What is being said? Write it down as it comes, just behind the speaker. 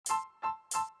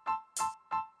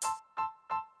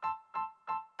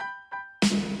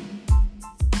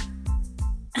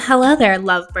Hello there,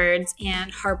 lovebirds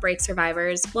and heartbreak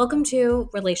survivors. Welcome to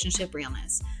Relationship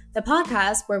Realness, the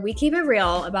podcast where we keep it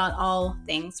real about all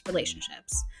things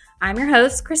relationships. I'm your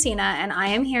host, Christina, and I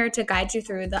am here to guide you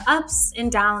through the ups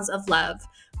and downs of love,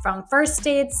 from first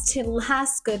dates to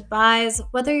last goodbyes.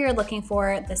 Whether you're looking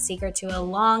for the secret to a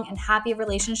long and happy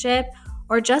relationship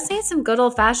or just need some good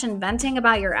old-fashioned venting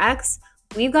about your ex,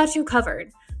 we've got you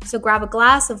covered. So grab a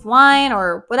glass of wine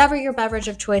or whatever your beverage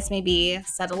of choice may be,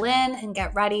 settle in, and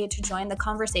get ready to join the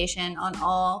conversation on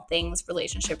all things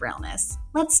relationship realness.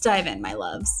 Let's dive in, my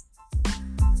loves.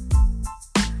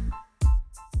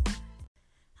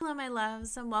 Hello, my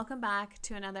loves, and welcome back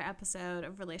to another episode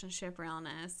of Relationship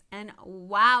Realness. And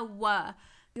wow,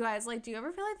 you guys, do you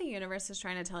ever feel like the universe is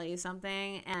trying to tell you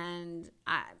something and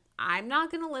I'm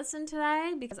not going to listen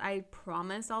today because I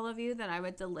promised all of you that I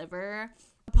would deliver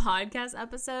podcast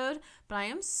episode, but I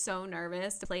am so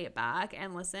nervous to play it back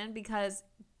and listen because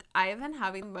I have been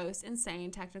having the most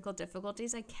insane technical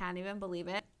difficulties. I can't even believe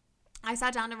it. I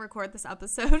sat down to record this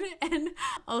episode and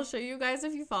I'll show you guys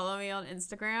if you follow me on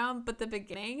Instagram, but the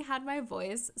beginning had my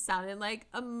voice sounding like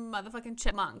a motherfucking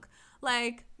chipmunk.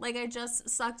 Like I just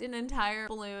sucked an entire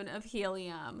balloon of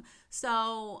helium.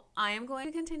 So I am going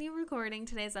to continue recording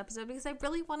today's episode because I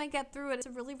really want to get through it. It's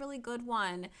a really, really good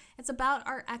one. It's about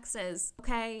our exes,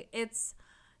 okay? It's,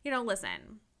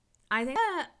 listen, I think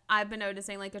that I've been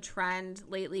noticing a trend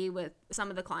lately with some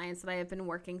of the clients that I have been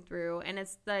working through, and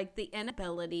it's the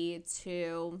inability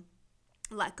to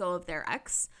let go of their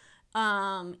ex.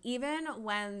 Even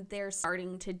when they're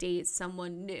starting to date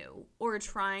someone new or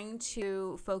trying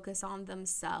to focus on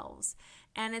themselves.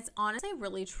 And it's honestly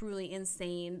really, truly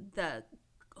insane the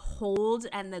hold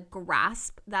and the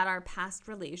grasp that our past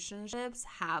relationships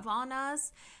have on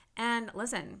us. And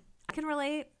listen, I can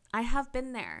relate. I have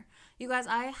been there. You guys,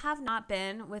 I have not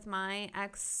been with my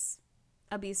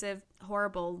ex-abusive,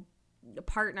 horrible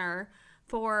partner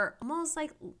for almost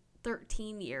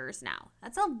 13 years now.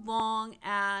 That's a long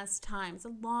ass time. It's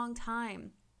a long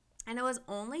time. And it was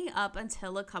only up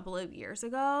until a couple of years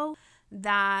ago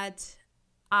that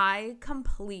I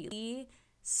completely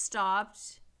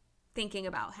stopped thinking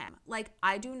about him.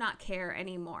 I do not care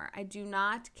anymore. I do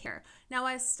not care. Now,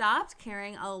 I stopped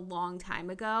caring a long time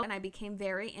ago and I became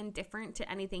very indifferent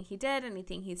to anything he did,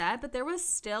 anything he said, but there was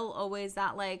still always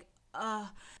that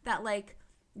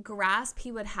grasp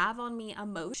he would have on me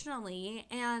emotionally.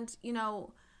 And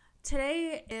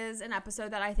today is an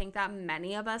episode that I think that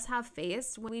many of us have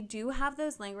faced when we do have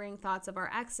those lingering thoughts of our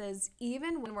exes,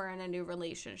 even when we're in a new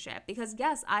relationship. Because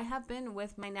yes, I have been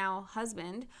with my now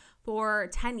husband for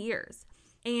 10 years.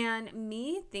 And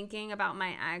me thinking about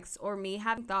my ex or me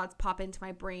having thoughts pop into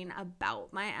my brain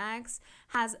about my ex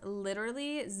has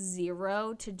literally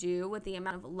zero to do with the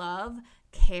amount of love,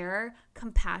 care,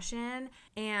 compassion,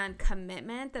 and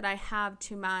commitment that I have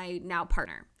to my now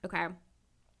partner, okay?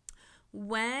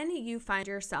 When you find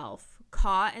yourself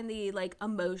caught in the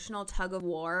emotional tug of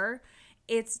war,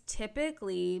 it's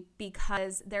typically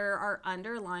because there are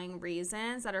underlying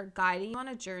reasons that are guiding you on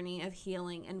a journey of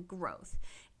healing and growth.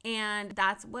 And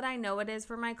that's what I know it is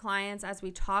for my clients as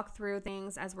we talk through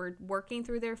things, as we're working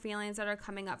through their feelings that are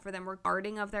coming up for them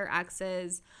regarding of their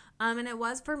exes. And it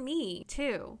was for me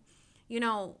too.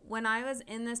 When I was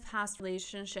in this past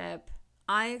relationship,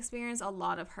 I experienced a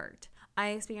lot of hurt. I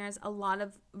experienced a lot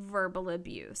of verbal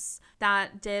abuse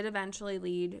that did eventually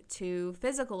lead to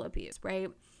physical abuse, right?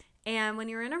 And when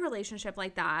you're in a relationship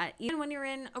like that, even when you're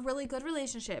in a really good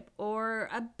relationship or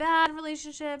a bad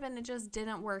relationship and it just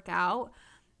didn't work out,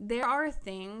 there are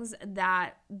things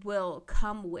that will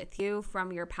come with you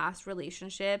from your past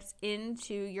relationships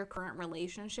into your current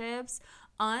relationships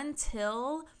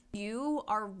until you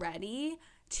are ready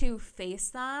to face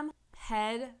them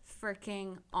head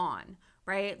freaking on,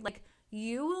 right?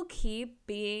 You will keep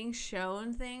being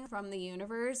shown things from the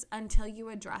universe until you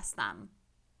address them.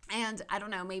 And I don't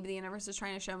know, maybe the universe is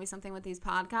trying to show me something with these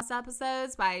podcast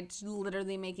episodes by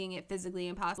literally making it physically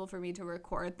impossible for me to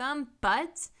record them,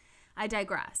 but I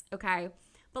digress, okay?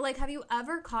 But have you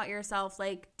ever caught yourself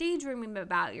daydreaming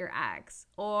about your ex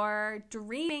or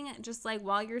dreaming just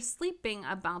while you're sleeping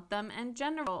about them in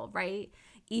general, right?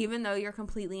 Even though you're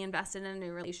completely invested in a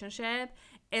new relationship,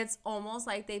 it's almost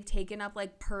like they've taken up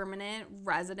permanent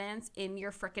residence in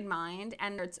your freaking mind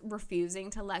and it's refusing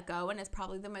to let go. And it's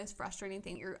probably the most frustrating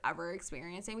thing you're ever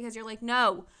experiencing because you're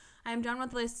no, I'm done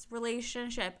with this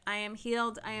relationship. I am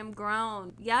healed. I am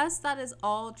grown. Yes, that is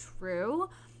all true.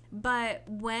 But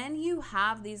when you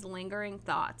have these lingering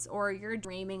thoughts or you're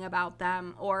dreaming about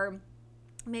them or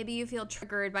maybe you feel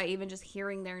triggered by even just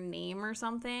hearing their name or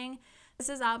something, this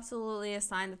is absolutely a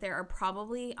sign that there are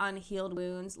probably unhealed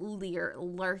wounds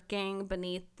lurking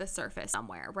beneath the surface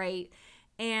somewhere, right?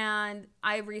 And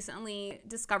I recently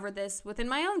discovered this within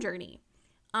my own journey.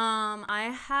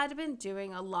 I had been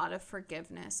doing a lot of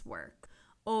forgiveness work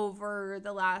over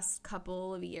the last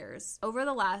couple of years, over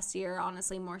the last year,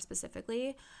 honestly, more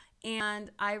specifically.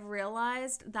 And I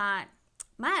realized that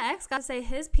my ex got to say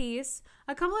his piece.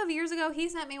 A couple of years ago, he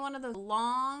sent me one of those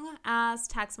long ass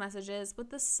text messages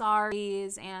with the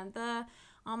sorries and the,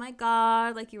 oh my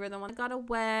God, like you were the one that got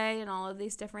away and all of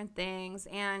these different things.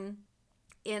 And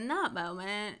in that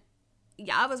moment,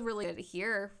 yeah, it was really good to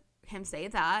hear him say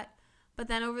that. But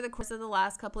then over the course of the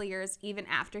last couple of years, even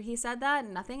after he said that,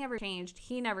 nothing ever changed.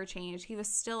 He never changed. He was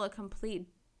still a complete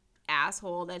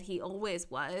asshole that he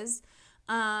always was.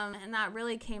 And that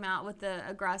really came out with the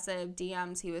aggressive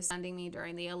DMs he was sending me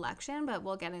during the election, but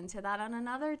we'll get into that on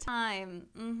another time.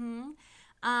 And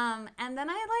then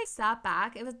I sat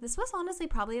back. This was honestly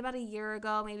probably about a year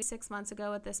ago, maybe 6 months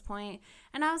ago at this point.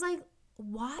 And I was like,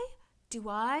 why do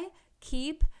I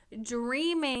keep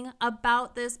dreaming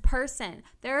about this person?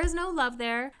 There is no love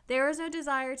there. There is no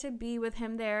desire to be with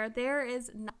him there. There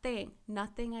is nothing.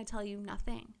 I tell you,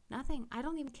 nothing. I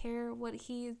don't even care what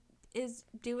he is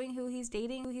doing, who he's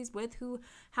dating, who he's with,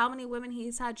 how many women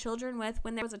he's had children with,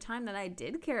 when there was a time that I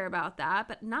did care about that,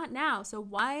 but not now. So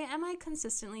why am I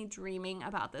consistently dreaming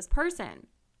about this person?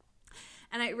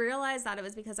 And I realized that it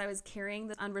was because I was carrying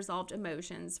the unresolved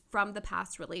emotions from the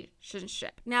past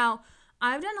relationship. Now,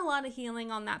 I've done a lot of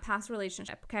healing on that past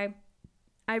relationship, okay?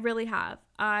 I really have.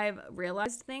 I've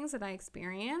realized things that I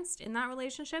experienced in that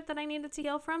relationship that I needed to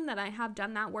heal from, that I have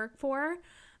done that work for.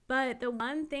 But the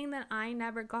one thing that I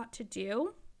never got to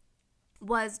do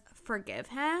was forgive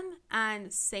him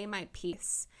and say my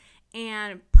piece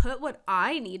and put what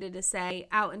I needed to say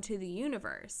out into the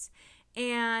universe.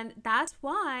 And that's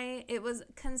why it was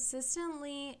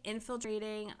consistently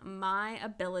infiltrating my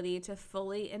ability to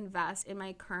fully invest in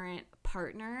my current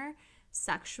partner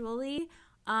sexually,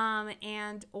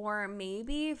 and or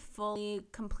maybe fully,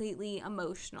 completely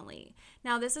emotionally.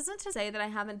 Now, this isn't to say that I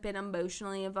haven't been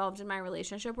emotionally involved in my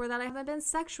relationship or that I haven't been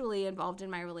sexually involved in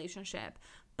my relationship,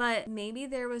 but maybe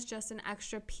there was just an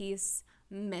extra piece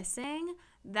missing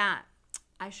that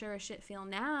I sure as shit feel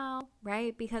now,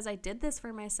 right? Because I did this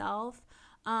for myself,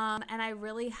 and I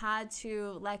really had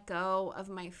to let go of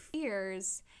my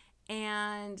fears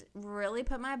and really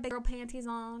put my big girl panties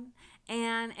on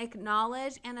and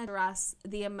acknowledge and address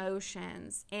the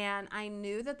emotions. And I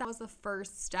knew that that was the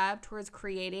first step towards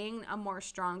creating a more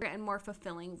stronger and more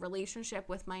fulfilling relationship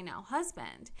with my now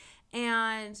husband.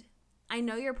 And I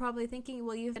know you're probably thinking,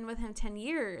 well, you've been with him 10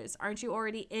 years. Aren't you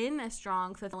already in a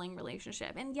strong, fulfilling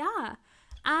relationship? And yeah,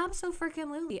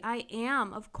 absolutely, I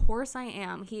am. Of course I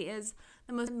am. He is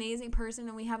the most amazing person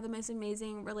and we have the most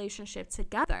amazing relationship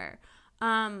together.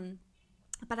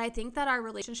 But I think that our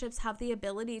relationships have the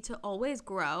ability to always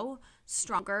grow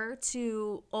stronger,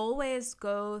 to always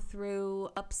go through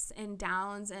ups and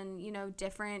downs and,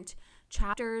 different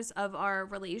chapters of our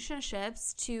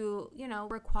relationships to,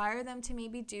 require them to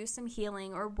maybe do some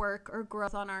healing or work or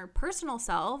growth on our personal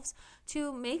selves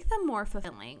to make them more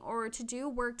fulfilling, or to do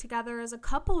work together as a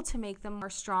couple to make them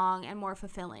more strong and more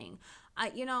fulfilling.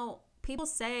 People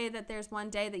say that there's one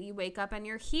day that you wake up and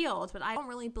you're healed, but I don't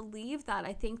really believe that.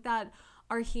 I think that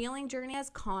our healing journey is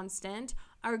constant,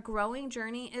 our growing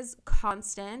journey is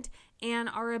constant, and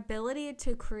our ability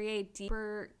to create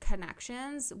deeper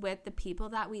connections with the people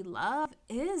that we love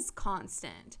is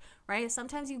constant, right?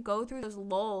 Sometimes you go through those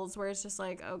lulls where it's just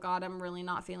like, oh God, I'm really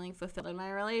not feeling fulfilled in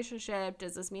my relationship.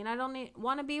 Does this mean I don't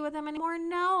want to be with them anymore?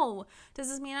 No. Does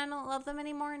this mean I don't love them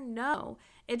anymore? No.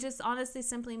 It just honestly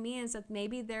simply means that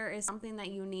maybe there is something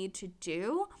that you need to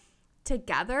do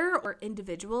together or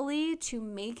individually to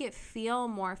make it feel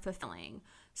more fulfilling.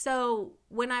 So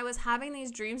when I was having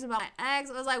these dreams about my ex,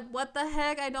 I was like, what the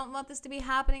heck? I don't want this to be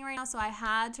happening right now. So I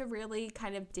had to really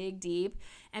kind of dig deep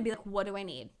and be like, what do I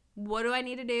need? What do I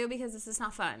need to do? Because this is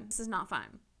not fun. This is not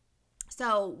fun.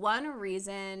 So one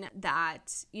reason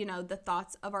that, the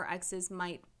thoughts of our exes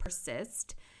might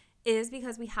persist is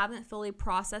because we haven't fully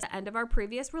processed the end of our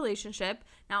previous relationship.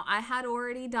 Now, I had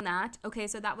already done that. Okay,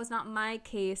 so that was not my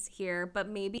case here, but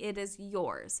maybe it is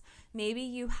yours. Maybe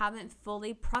you haven't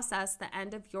fully processed the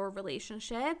end of your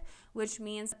relationship, which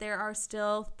means there are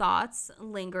still thoughts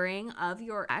lingering of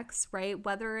your ex, right?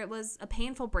 Whether it was a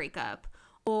painful breakup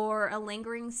or a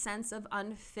lingering sense of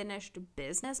unfinished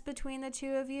business between the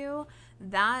two of you,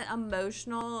 that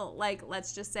emotional,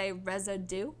 let's just say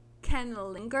residue can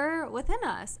linger within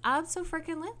us.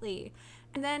 Abso-freaking-litely.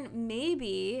 And then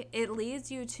maybe it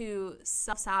leads you to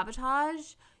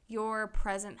self-sabotage your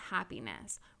present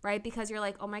happiness, right? Because you're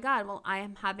like, oh my God, well, I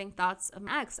am having thoughts of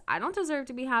my ex. I don't deserve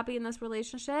to be happy in this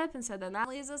relationship. And so then that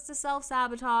leads us to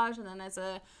self-sabotage, and then it's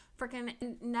a freaking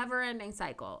never-ending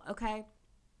cycle, okay?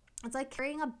 It's like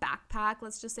carrying a backpack,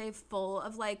 let's just say, full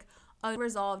of like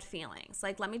unresolved feelings.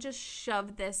 Like, let me just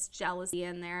shove this jealousy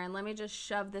in there, and let me just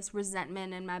shove this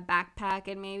resentment in my backpack,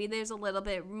 and maybe there's a little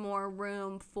bit more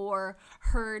room for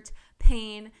hurt,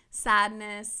 pain,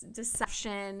 sadness,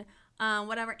 deception,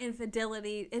 whatever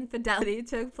infidelity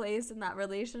took place in that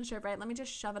relationship, right? Let me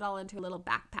just shove it all into a little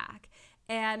backpack.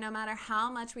 And no matter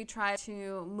how much we try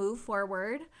to move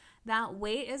forward, that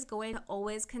weight is going to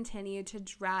always continue to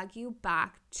drag you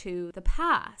back to the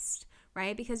past,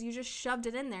 right? Because you just shoved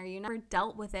it in there. You never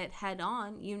dealt with it head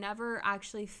on. You never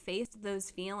actually faced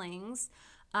those feelings,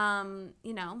 in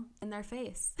their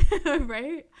face,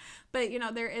 right? But,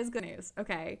 there is good news,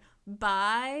 okay?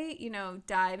 By,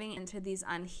 diving into these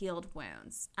unhealed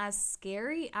wounds, as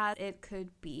scary as it could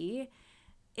be,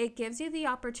 it gives you the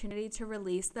opportunity to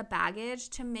release the baggage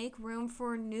to make room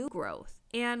for new growth.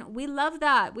 And we love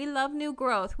that. We love new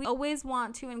growth. We always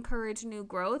want to encourage new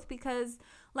growth because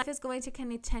life is going to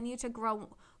continue to go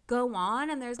on,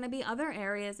 and there's going to be other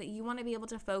areas that you want to be able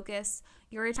to focus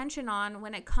your attention on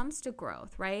when it comes to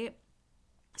growth, right?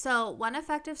 So one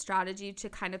effective strategy to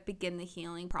kind of begin the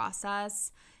healing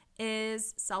process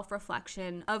is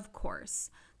self-reflection, of course.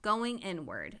 Going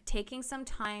inward, taking some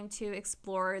time to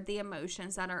explore the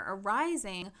emotions that are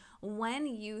arising when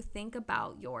you think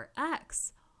about your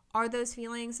ex. Are those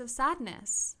feelings of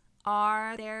sadness?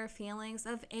 Are there feelings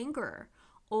of anger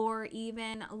or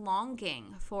even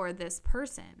longing for this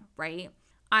person, right?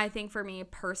 I think for me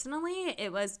personally,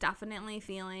 it was definitely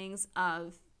feelings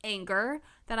of anger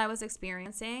that I was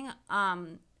experiencing.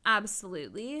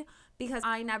 Absolutely. Because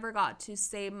I never got to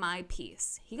say my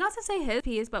piece. He got to say his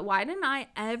piece, but why didn't I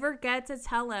ever get to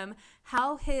tell him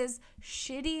how his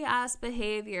shitty ass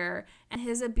behavior and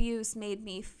his abuse made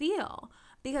me feel?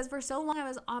 Because for so long I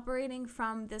was operating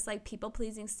from this like people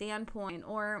pleasing standpoint,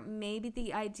 or maybe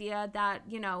the idea that,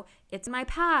 it's my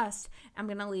past. I'm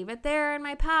going to leave it there in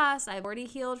my past. I've already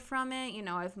healed from it.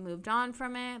 I've moved on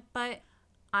from it, but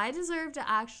I deserve to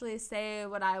actually say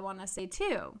what I want to say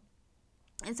too.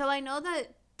 And so I know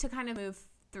that to kind of move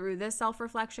through this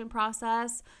self-reflection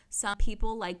process, some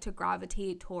people like to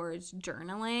gravitate towards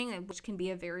journaling, which can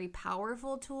be a very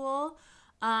powerful tool.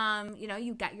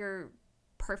 You get your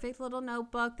perfect little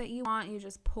notebook that you want. You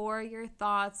just pour your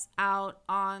thoughts out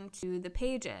onto the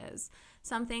pages.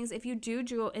 Some things, if you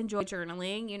do enjoy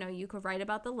journaling, you could write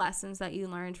about the lessons that you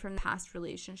learned from the past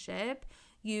relationship.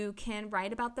 You can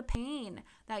write about the pain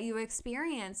that you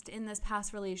experienced in this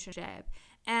past relationship,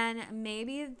 and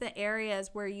maybe the areas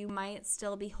where you might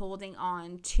still be holding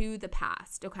on to the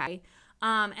past, okay?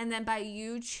 And then by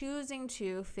you choosing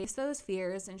to face those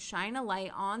fears and shine a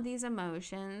light on these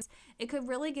emotions, it could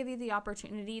really give you the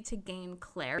opportunity to gain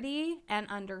clarity and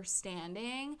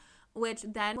understanding, which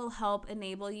then will help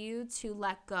enable you to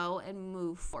let go and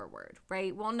move forward,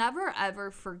 right? We'll never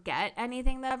ever forget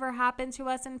anything that ever happened to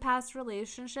us in past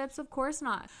relationships. Of course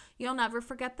not. You'll never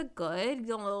forget the good.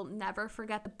 You'll never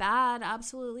forget the bad.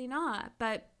 Absolutely not.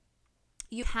 But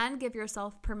you can give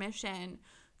yourself permission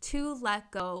to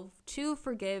let go, to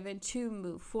forgive, and to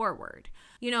move forward.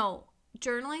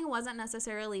 Journaling wasn't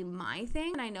necessarily my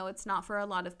thing, and I know it's not for a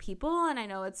lot of people, and I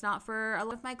know it's not for a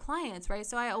lot of my clients, right?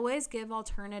 So I always give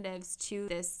alternatives to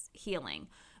this healing.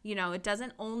 It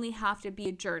doesn't only have to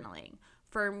be journaling.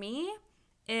 For me,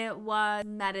 it was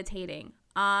meditating.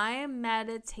 I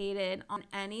meditated on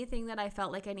anything that I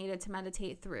felt like I needed to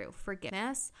meditate through: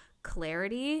 forgiveness,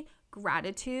 clarity,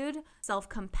 gratitude,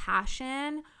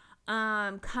 self-compassion,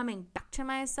 coming back to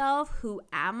myself. Who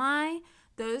am I?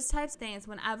 Those types of things.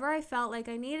 Whenever I felt like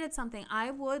I needed something, I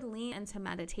would lean into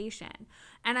meditation.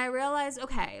 And I realized,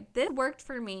 okay, this worked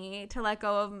for me to let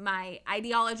go of my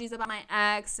ideologies about my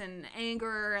ex and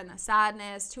anger and the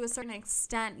sadness to a certain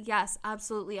extent. Yes,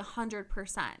 absolutely,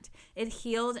 100%. It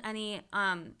healed any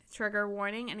trigger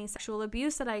warning, any sexual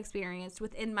abuse that I experienced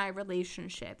within my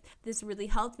relationship. This really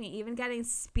helped me, even getting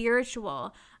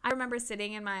spiritual. I remember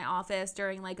sitting in my office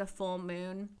during like a full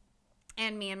moon,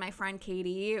 and me and my friend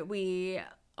Katie, we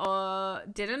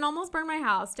didn't almost burn my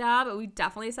house down, but we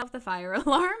definitely set off the fire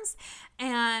alarms.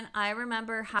 And I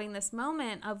remember having this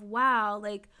moment of, wow,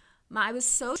 like I was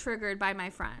so triggered by my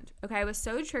friend. Okay, I was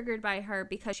so triggered by her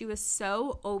because she was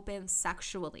so open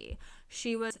sexually.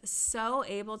 She was so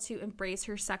able to embrace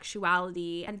her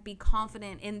sexuality and be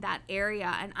confident in that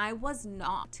area, and I was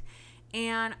not.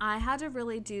 And I had to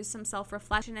really do some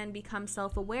self-reflection and become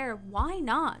self-aware. Why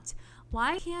not?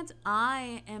 why can't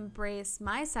I embrace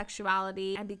my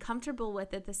sexuality and be comfortable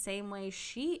with it the same way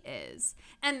she is?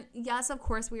 And yes, of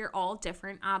course, we are all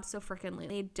different,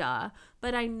 abso-freaking-lutely, duh.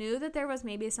 But I knew that there was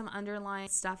maybe some underlying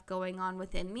stuff going on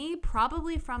within me,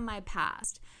 probably from my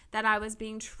past, that I was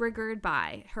being triggered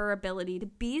by her ability to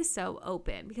be so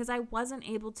open because I wasn't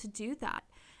able to do that.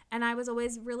 And I was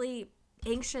always really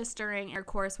anxious during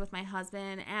intercourse with my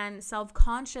husband and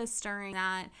self-conscious during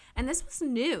that. And this was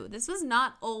new. This was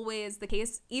not always the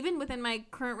case, even within my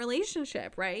current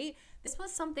relationship, right? This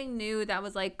was something new that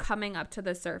was like coming up to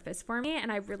the surface for me.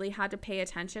 And I really had to pay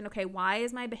attention. Okay, why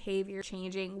is my behavior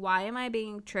changing? Why am I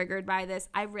being triggered by this?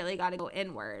 I really got to go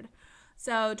inward.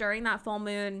 So during that full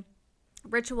moon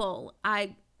ritual,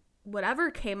 whatever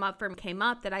came up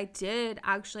that I did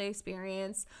actually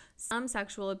experience some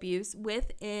sexual abuse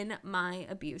within my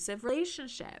abusive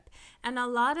relationship. And a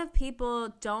lot of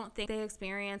people don't think they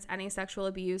experience any sexual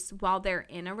abuse while they're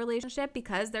in a relationship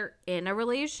because they're in a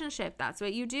relationship. That's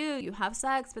what you do. You have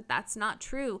sex, but that's not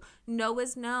true. No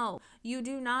is no. You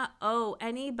do not owe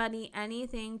anybody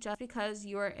anything just because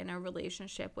you're in a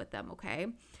relationship with them, okay?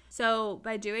 So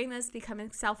by doing this,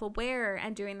 becoming self-aware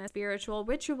and doing the spiritual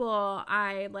ritual,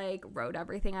 I wrote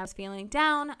everything I was feeling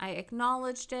down. I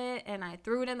acknowledged it and I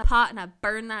threw it in the pot and I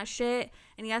burned that shit.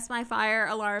 And yes, my fire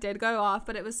alarm did go off,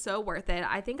 but it was so worth it.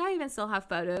 I think I even still have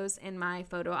photos in my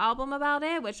photo album about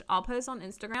it, which I'll post on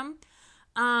Instagram.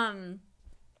 And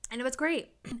it was great.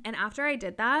 And after I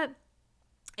did that,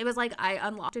 it was like I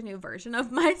unlocked a new version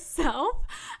of myself.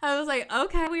 I was like,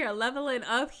 okay, we are leveling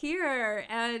up here.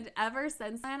 And ever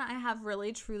since then, I have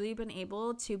really, truly been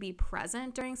able to be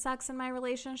present during sex in my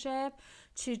relationship,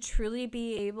 to truly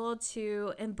be able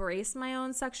to embrace my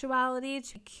own sexuality,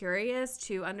 to be curious,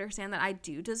 to understand that I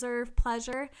do deserve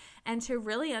pleasure, and to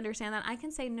really understand that I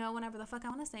can say no whenever the fuck I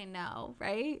want to say no,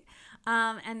 right?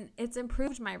 And it's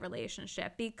improved my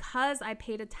relationship because I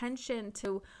paid attention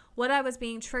to what I was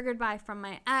being triggered by from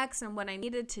my ex and what I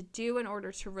needed to do in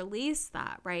order to release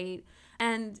that, right?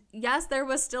 And yes, there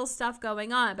was still stuff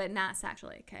going on, but not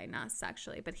sexually,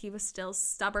 but he was still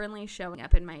stubbornly showing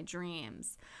up in my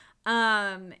dreams.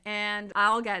 And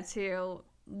I'll get to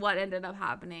what ended up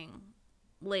happening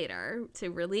later to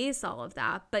release all of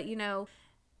that. But,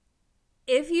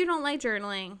 if you don't like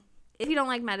journaling, if you don't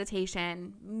like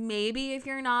meditation, maybe if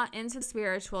you're not into the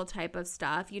spiritual type of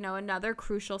stuff, another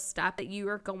crucial step that you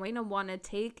are going to want to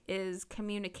take is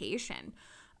communication.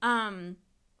 And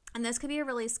this could be a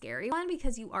really scary one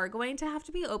because you are going to have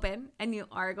to be open and you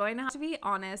are going to have to be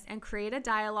honest and create a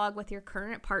dialogue with your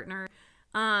current partner,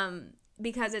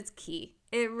 because it's key.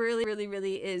 It really, really,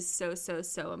 really is so, so,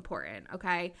 so important,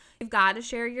 okay? You've got to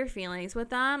share your feelings with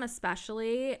them,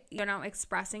 especially,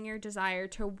 expressing your desire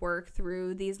to work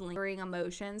through these lingering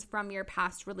emotions from your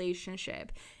past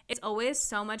relationship. It's always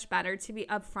so much better to be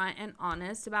upfront and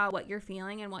honest about what you're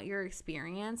feeling and what you're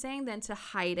experiencing than to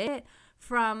hide it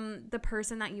from the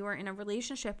person that you are in a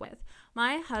relationship with.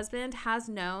 My husband has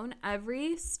known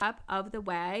every step of the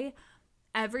way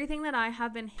everything that I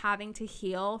have been having to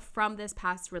heal from this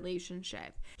past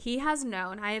relationship. He has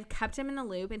known. I have kept him in the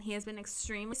loop and he has been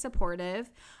extremely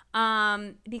supportive,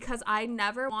 because I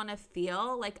never want to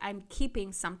feel like I'm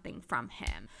keeping something from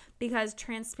him, because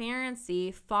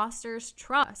transparency fosters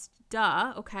trust.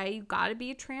 Duh. Okay. You got to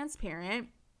be transparent.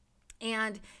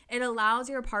 And it allows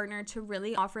your partner to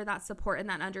really offer that support and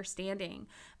that understanding,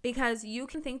 because you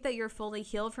can think that you're fully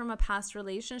healed from a past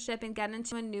relationship and get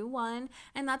into a new one.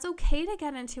 And that's okay to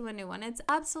get into a new one. It's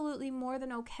absolutely more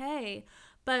than okay.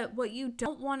 But what you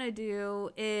don't want to do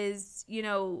is,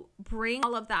 bring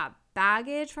all of that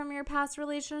baggage from your past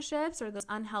relationships or those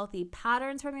unhealthy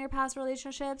patterns from your past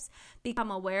relationships, become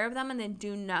aware of them, and then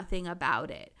do nothing about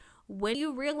it. When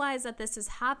you realize that this is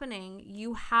happening,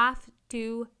 you have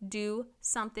to do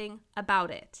something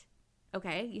about it,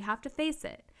 okay? You have to face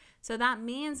it. So that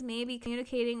means maybe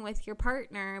communicating with your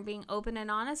partner, being open and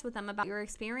honest with them about what you're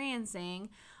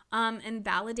experiencing, and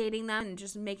validating them and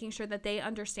just making sure that they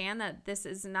understand that this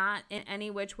is not in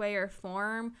any which way or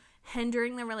form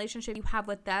hindering the relationship you have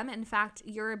with them. In fact,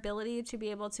 your ability to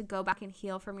be able to go back and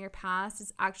heal from your past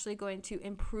is actually going to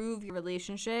improve your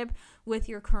relationship with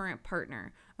your current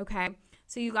partner, okay?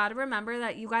 So you got to remember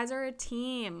that you guys are a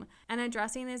team, and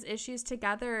addressing these issues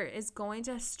together is going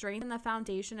to strengthen the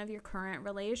foundation of your current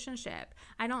relationship.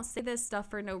 I don't say this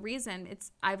stuff for no reason.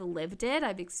 I've lived it,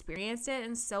 I've experienced it,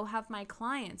 and so have my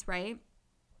clients, right?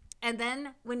 And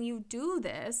then when you do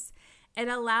this, it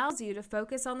allows you to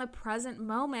focus on the present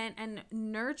moment and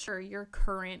nurture your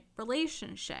current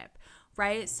relationship,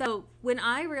 right? So when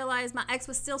I realized my ex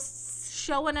was still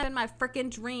showing up in my freaking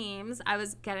dreams, I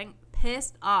was getting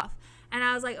pissed off. And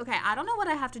I was like, okay, I don't know what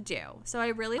I have to do. So I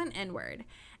really went inward.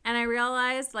 And I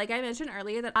realized, like I mentioned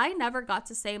earlier, that I never got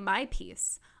to say my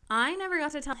piece. I never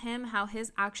got to tell him how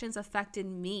his actions affected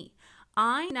me.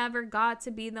 I never got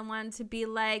to be the one to be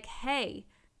like, hey,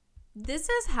 this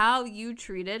is how you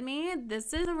treated me.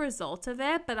 This is the result of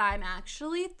it, but I'm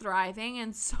actually thriving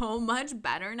and so much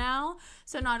better now.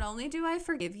 So not only do I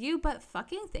forgive you, but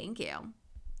fucking thank you.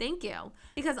 Thank you.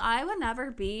 Because I would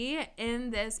never be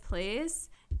in this place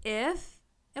if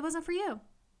it wasn't for you.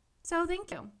 So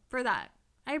thank you for that.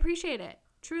 I appreciate it.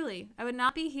 Truly. I would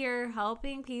not be here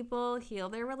helping people heal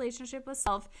their relationship with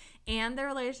self and their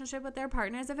relationship with their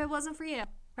partners if it wasn't for you,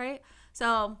 right?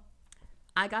 So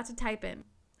I got to type in.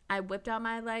 I whipped out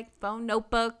my phone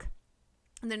notebook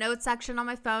in the notes section on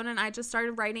my phone, and I just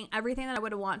started writing everything that I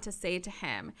would want to say to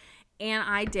him. And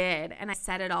I did, and I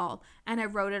said it all, and I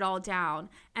wrote it all down,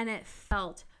 and it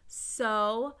felt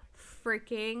so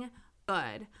freaking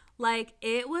good. Like,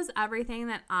 it was everything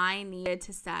that I needed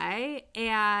to say,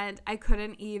 and I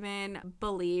couldn't even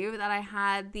believe that I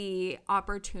had the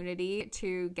opportunity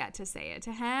to get to say it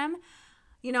to him.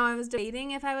 You know, I was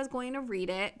debating if I was going to read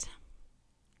it,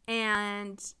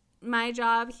 and my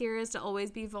job here is to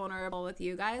always be vulnerable with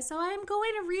you guys, so I'm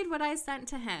going to read what I sent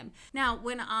to him. Now,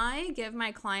 when I give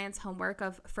my clients homework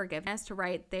of forgiveness to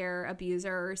write their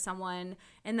abuser or someone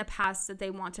in the past that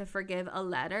they want to forgive a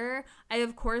letter, I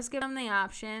of course give them the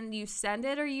option, you send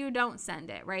it or you don't send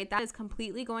it, right? That is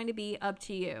completely going to be up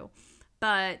to you.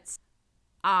 But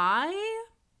I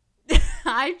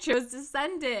chose to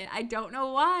send it. I don't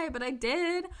know why, but I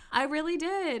did. I really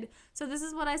did. So this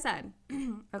is what I said.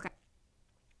 Okay.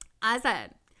 I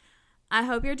said, I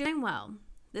hope you're doing well.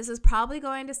 This is probably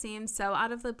going to seem so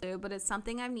out of the blue, but it's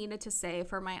something I've needed to say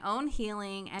for my own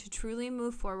healing and to truly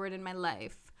move forward in my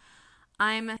life.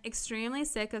 I'm extremely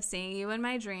sick of seeing you in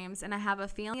my dreams, and I have a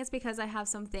feeling it's because I have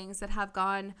some things that have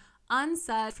gone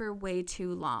unsaid for way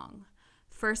too long.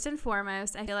 First and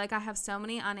foremost, I feel like I have so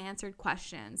many unanswered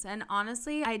questions, and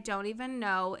honestly, I don't even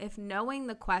know if knowing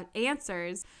the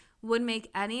answers would make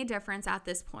any difference at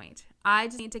this point. I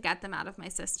just need to get them out of my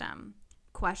system.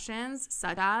 Questions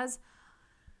such as,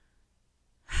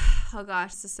 oh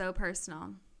gosh, this is so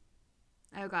personal.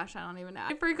 Oh gosh, I don't even know.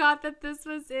 I forgot that this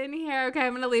was in here. Okay,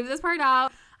 I'm going to leave this part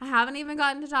out. I haven't even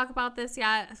gotten to talk about this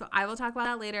yet, so I will talk about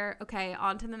that later. Okay,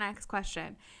 on to the next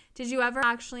question. Did you ever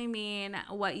actually mean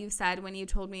what you said when you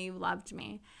told me you loved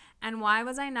me? And why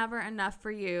was I never enough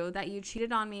for you that you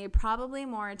cheated on me probably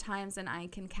more times than I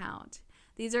can count?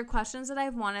 These are questions that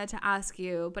I've wanted to ask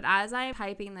you, but as I'm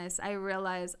typing this, I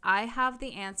realize I have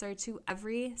the answer to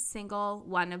every single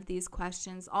one of these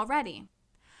questions already.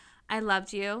 I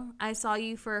loved you. I saw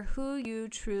you for who you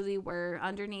truly were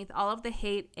underneath all of the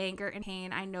hate, anger, and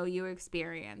pain I know you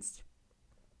experienced.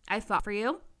 I fought for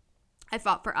you. I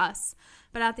fought for us.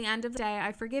 But at the end of the day,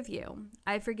 I forgive you.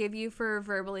 I forgive you for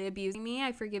verbally abusing me.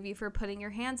 I forgive you for putting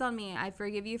your hands on me. I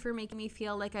forgive you for making me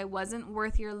feel like I wasn't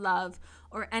worth your love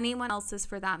or anyone else's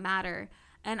for that matter.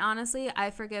 And honestly, I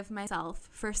forgive myself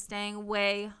for staying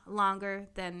way longer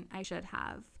than I should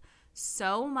have.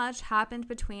 So much happened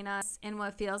between us in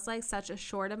what feels like such a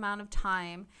short amount of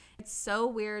time. It's so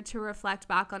weird to reflect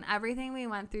back on everything we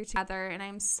went through together, and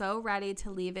I'm so ready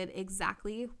to leave it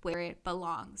exactly where it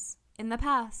belongs, in the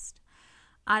past.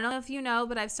 I don't know if you know,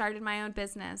 but I've started my own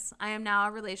business. I am now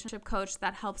a relationship coach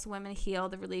that helps women heal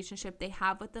the relationship they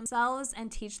have with themselves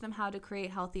and teach them how to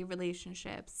create healthy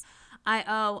relationships. I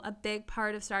owe a big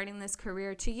part of starting this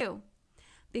career to you,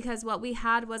 because what we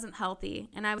had wasn't healthy,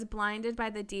 and I was blinded by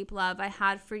the deep love I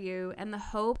had for you and the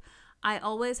hope I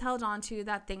always held on to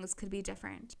that things could be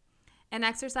different. An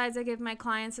exercise I give my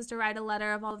clients is to write a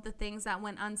letter of all of the things that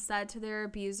went unsaid to their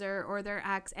abuser or their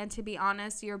ex, and to be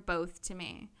honest, you're both to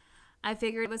me. I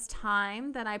figured it was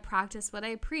time that I practiced what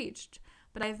I preached,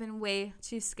 but I've been way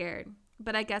too scared.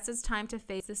 But I guess it's time to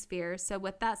face this fear, so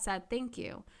with that said, thank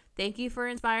you. Thank you for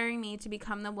inspiring me to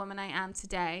become the woman I am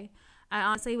today. I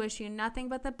honestly wish you nothing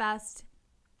but the best,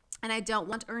 and I don't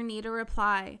want or need a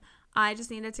reply. I just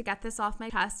needed to get this off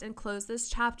my chest and close this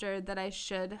chapter that I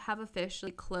should have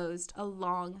officially closed a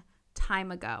long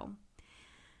time ago.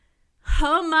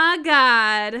 Oh my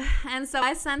God. And so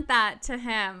I sent that to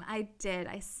him. I did.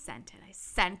 I sent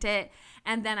it.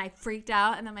 And then I freaked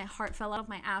out, and then my heart fell out of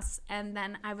my ass. And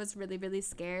then I was really, really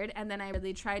scared. And then I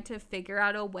really tried to figure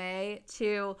out a way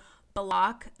to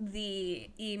block the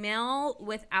email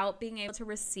without being able to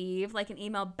receive like an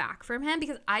email back from him,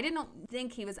 because I didn't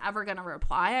think he was ever going to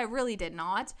reply. I really did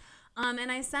not.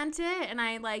 And I sent it, and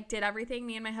I like did everything.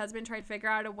 Me and my husband tried to figure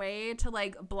out a way to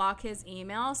like block his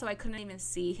email so I couldn't even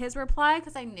see his reply,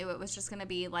 because I knew it was just going to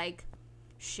be like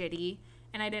shitty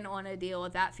and I didn't want to deal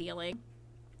with that feeling.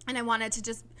 And I wanted to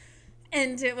just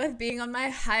end it with being on my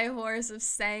high horse of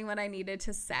saying what I needed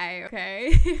to say,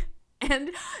 okay?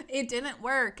 And it didn't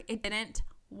work. It didn't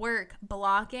work.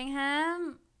 Blocking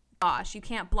him, gosh, you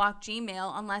can't block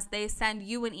Gmail unless they send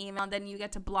you an email. Then you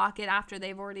get to block it after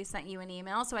they've already sent you an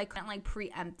email. So I couldn't like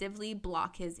preemptively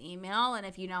block his email. And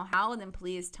if you know how, then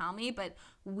please tell me. But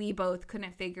we both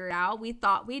couldn't figure it out. We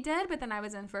thought we did, but then I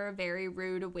was in for a very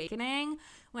rude awakening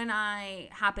when I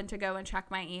happened to go and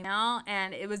check my email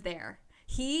and it was there.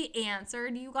 He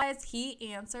answered, you guys,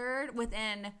 he answered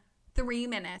within 3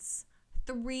 minutes.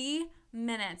 3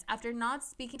 minutes after not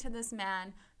speaking to this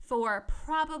man for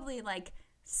probably like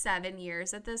 7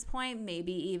 years at this point,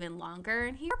 maybe even longer.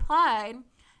 And he replied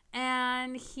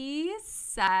and he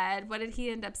said, what did he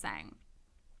end up saying?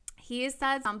 He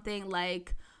said something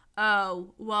like,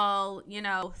 oh, well,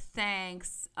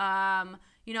 thanks.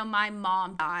 My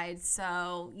mom died,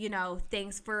 so,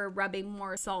 thanks for rubbing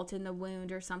more salt in the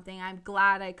wound or something. I'm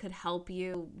glad I could help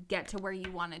you get to where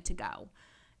you wanted to go.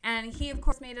 And he, of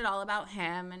course, made it all about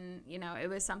him. And, it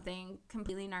was something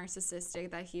completely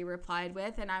narcissistic that he replied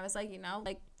with. And I was like,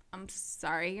 I'm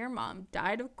sorry your mom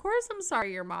died. Of course I'm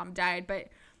sorry your mom died. But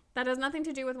that has nothing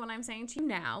to do with what I'm saying to you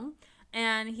now.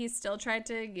 And he still tried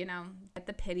to, get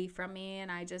the pity from me.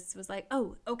 And I just was like,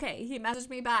 oh, okay. He messaged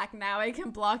me back. Now I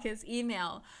can block his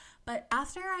email. But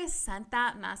after I sent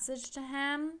that message to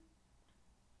him,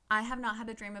 I have not had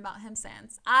a dream about him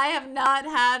since. I have not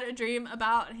had a dream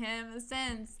about him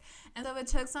since. And so it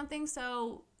took something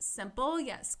so simple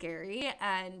yet scary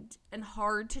and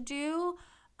hard to do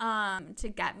to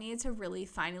get me to really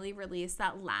finally release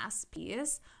that last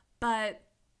piece. But,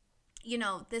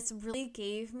 this really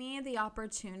gave me the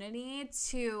opportunity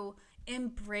to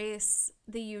embrace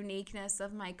the uniqueness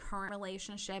of my current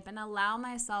relationship and allow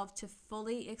myself to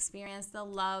fully experience the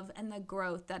love and the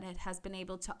growth that it has been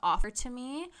able to offer to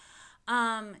me.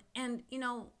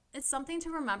 It's something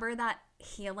to remember that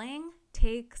healing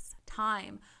takes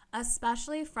time,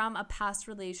 especially from a past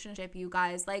relationship, you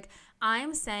guys. Like,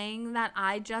 I'm saying that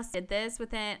I just did this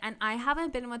within, and I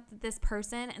haven't been with this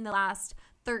person in the last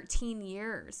 13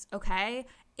 years, okay?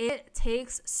 It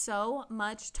takes so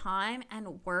much time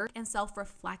and work and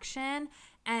self-reflection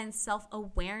and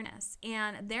self-awareness.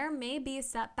 And there may be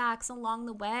setbacks along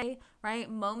the way, right?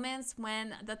 Moments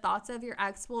when the thoughts of your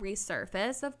ex will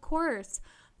resurface, of course.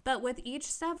 But with each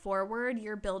step forward,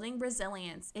 you're building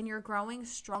resilience and you're growing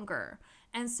stronger.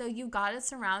 And so you got to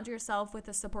surround yourself with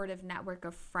a supportive network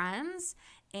of friends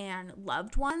and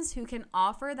loved ones who can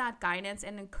offer that guidance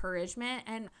and encouragement,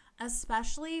 and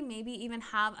especially maybe even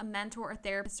have a mentor or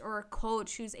therapist or a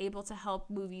coach who's able to help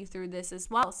move you through this as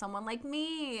well. Someone like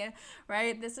me,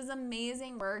 right? This is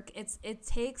amazing work. It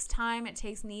takes time. It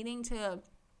takes needing to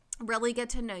really get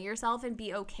to know yourself and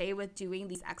be okay with doing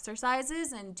these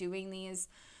exercises and doing these,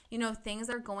 things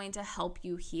that are going to help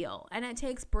you heal. And it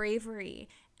takes bravery.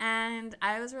 And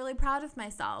I was really proud of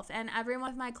myself and every one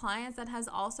of my clients that has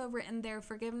also written their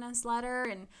forgiveness letter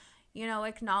and,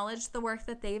 acknowledged the work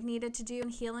that they've needed to do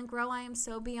and heal and grow. I am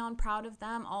so beyond proud of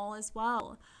them all as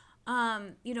well.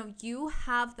 You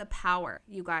have the power,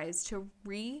 you guys, to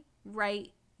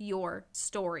rewrite your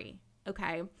story,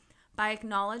 okay? By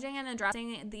acknowledging and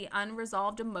addressing the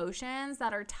unresolved emotions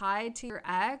that are tied to your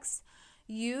ex,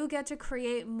 you get to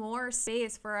create more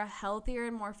space for a healthier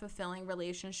and more fulfilling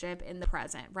relationship in the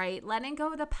present, right? Letting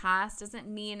go of the past doesn't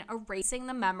mean erasing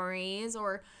the memories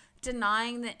or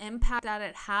denying the impact that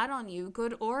it had on you,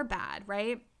 good or bad,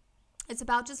 right? It's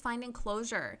about just finding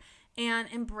closure and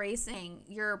embracing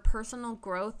your personal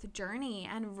growth journey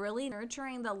and really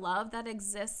nurturing the love that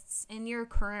exists in your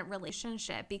current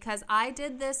relationship. Because I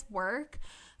did this work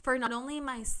for not only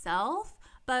myself,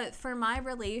 but for my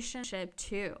relationship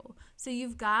too. So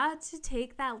you've got to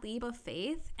take that leap of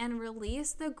faith and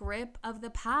release the grip of the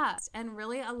past and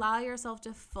really allow yourself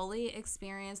to fully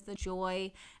experience the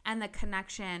joy and the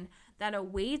connection that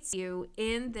awaits you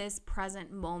in this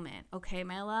present moment. Okay,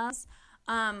 my loves?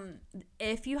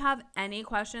 If you have any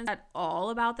questions at all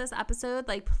about this episode,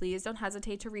 please don't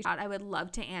hesitate to reach out. I would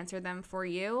love to answer them for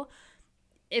you.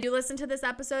 If you listen to this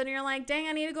episode and you're like, dang,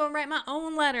 I need to go and write my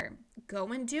own letter,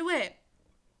 go and do it.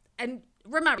 And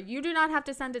remember, you do not have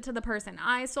to send it to the person.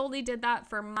 I solely did that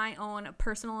for my own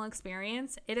personal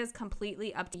experience. It is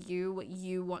completely up to you what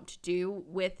you want to do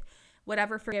with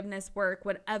whatever forgiveness work,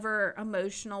 whatever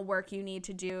emotional work you need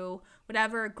to do,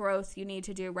 whatever growth you need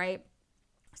to do, right?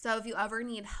 So if you ever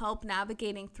need help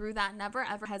navigating through that, never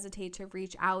ever hesitate to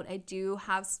reach out. I do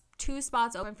have 2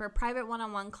 spots open for private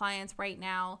one-on-one clients right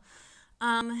now.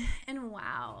 And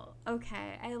wow.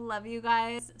 Okay. I love you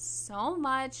guys so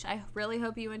much. I really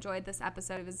hope you enjoyed this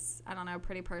episode. It was, I don't know,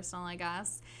 pretty personal, I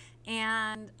guess.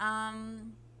 And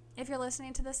if you're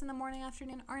listening to this in the morning,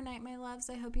 afternoon, or night, my loves,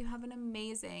 I hope you have an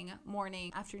amazing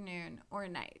morning, afternoon, or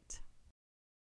night.